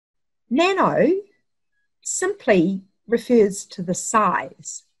Nano simply refers to the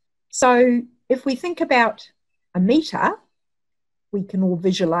size. So if we think about a meter, we can all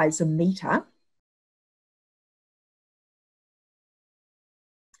visualize a meter.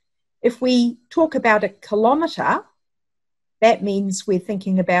 If we talk about a kilometer, that means we're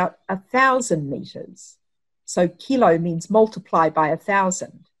thinking about 1,000 meters. So kilo means multiply by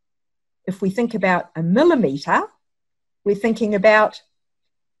 1,000. If we think about a millimeter, we're thinking about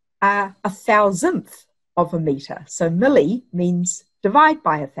a thousandth of a meter. So milli means divide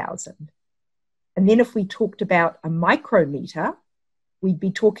by 1,000. And then if we talked about a micrometer, we'd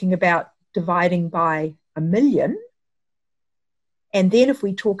be talking about dividing by 1,000,000. And then if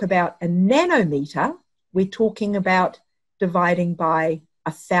we talk about a nanometer, we're talking about dividing by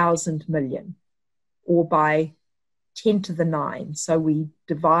 1,000 million, or by 10 to the 9. So we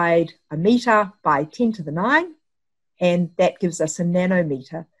divide a meter by 10 to the 9, and that gives us a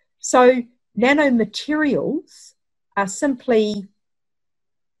nanometer. So nanomaterials are simply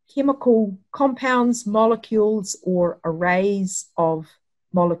chemical compounds, molecules, or arrays of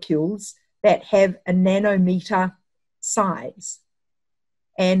molecules that have a nanometer size.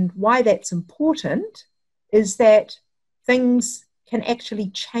 And why that's important is that things can actually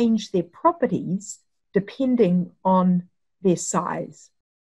change their properties depending on their size.